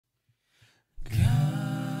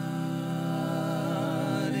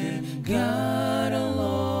God alone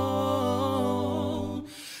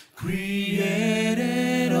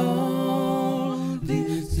created all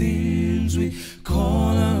these things we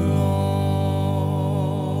call alone.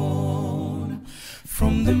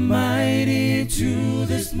 From the mighty to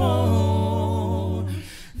the small,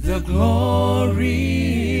 the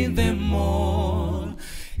glory in them all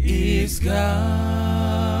is God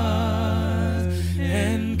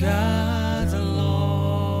and God alone.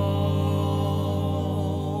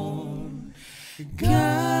 God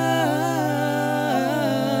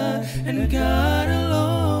and God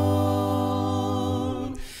alone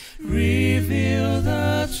reveal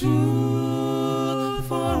the truth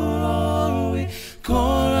for all we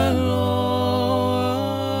call alone.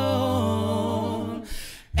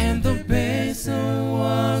 And the best and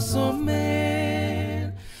worst of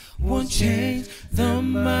man won't change the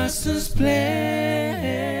Master's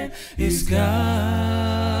plan. Is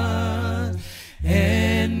God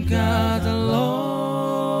and God alone.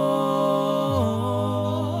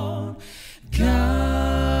 God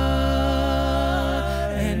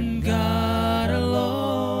and God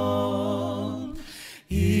alone.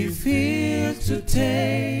 He feels to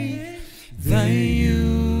take the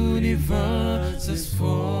universe's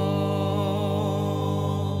form.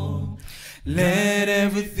 Let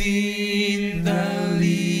everything that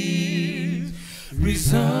lives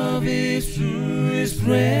reserve its truest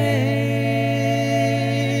praise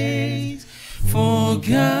for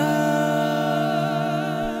God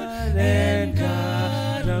and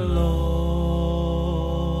God alone.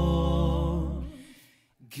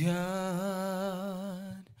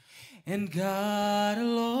 God and God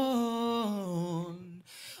alone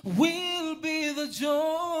will be the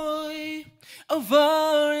joy of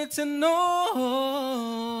our eternal.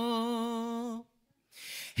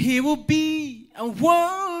 He will be a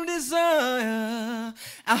world desire.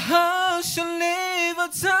 Our heart shall never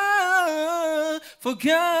tire for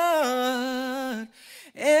God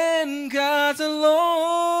and God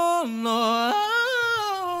alone. Lord.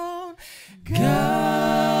 God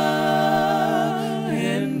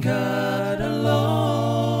and God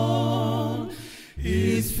alone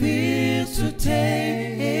is fit to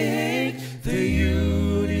take the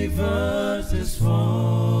universe's form.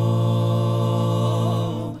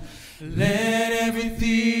 Let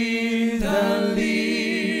everything that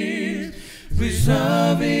lives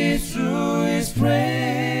preserve its truest praise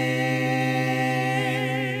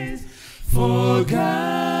for God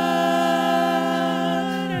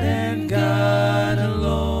and God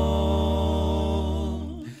alone.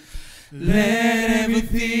 Let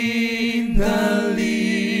everything that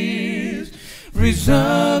lives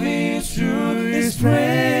preserve